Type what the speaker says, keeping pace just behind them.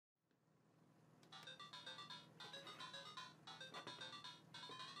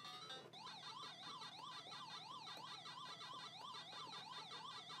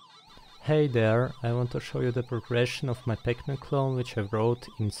Hey there, I want to show you the progression of my Pacman clone which I wrote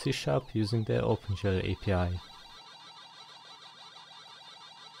in C# using the OpenGL API.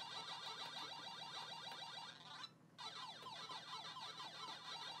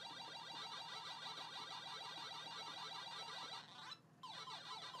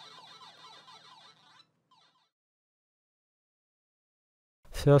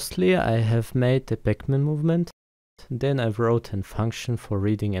 Firstly, I have made the Pacman movement. Then I wrote a function for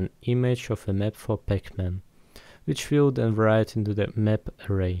reading an image of a map for Pacman, which will then write into the map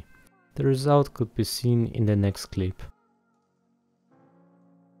array. The result could be seen in the next clip.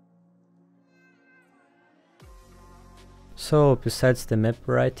 So, besides the map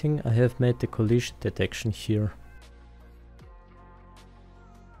writing, I have made the collision detection here.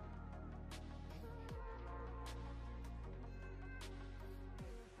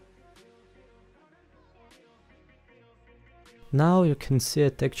 Now you can see a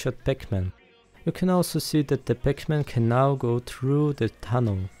textured Pacman. You can also see that the Pacman can now go through the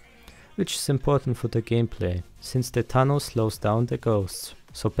tunnel, which is important for the gameplay, since the tunnel slows down the ghosts,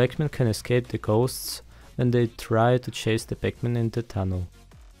 so Pacman can escape the ghosts when they try to chase the Pacman in the tunnel.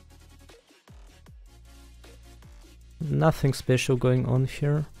 Nothing special going on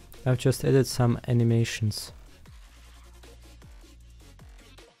here, I've just added some animations.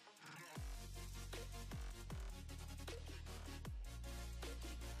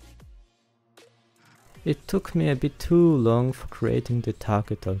 It took me a bit too long for creating the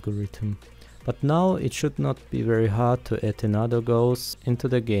target algorithm, but now it should not be very hard to add another ghost into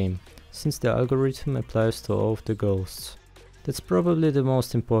the game, since the algorithm applies to all of the ghosts. That's probably the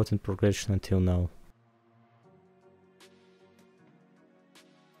most important progression until now.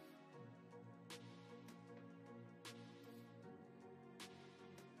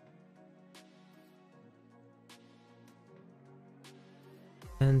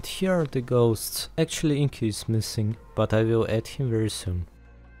 And here are the ghosts. Actually Inky is missing, but I will add him very soon.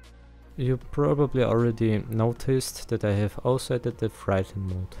 You probably already noticed that I have also added the frighten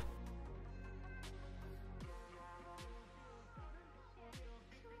mode.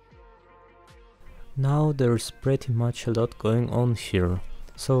 Now there's pretty much a lot going on here.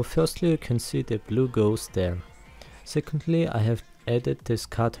 So firstly you can see the blue ghost there. Secondly I have added the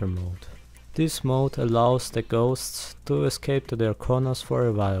scatter mode. This mode allows the ghosts to escape to their corners for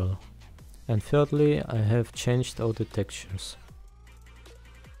a while. And thirdly, I have changed all the textures.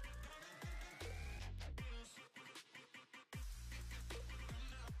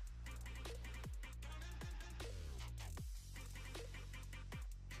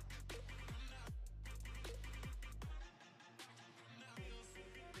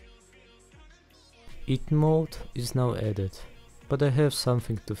 Eat mode is now added, but I have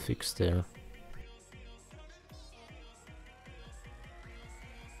something to fix there.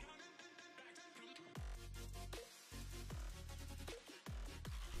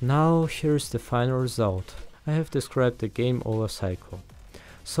 Now here's the final result. I have described the game over cycle.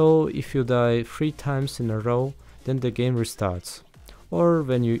 So if you die 3 times in a row, then the game restarts. Or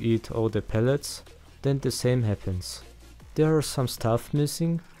when you eat all the pellets, then the same happens. There are some stuff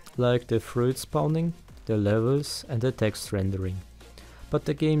missing, like the fruit spawning, the levels and the text rendering. But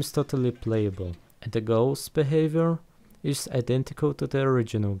the game is totally playable, and the ghost behavior is identical to the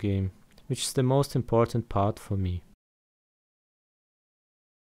original game, which is the most important part for me.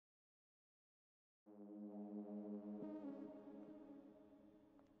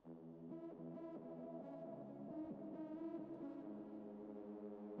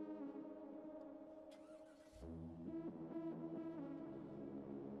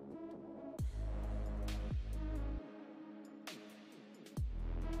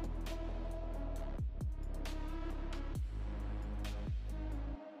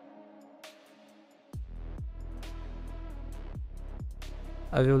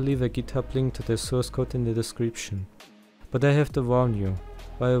 I will leave a GitHub link to the source code in the description. But I have to warn you,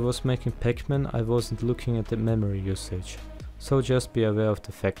 while I was making Pacman I wasn't looking at the memory usage, so just be aware of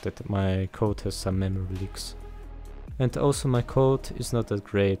the fact that my code has some memory leaks. And also my code is not that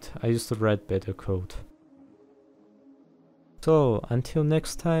great, I used to write better code. So, until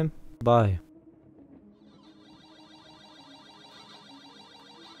next time, bye.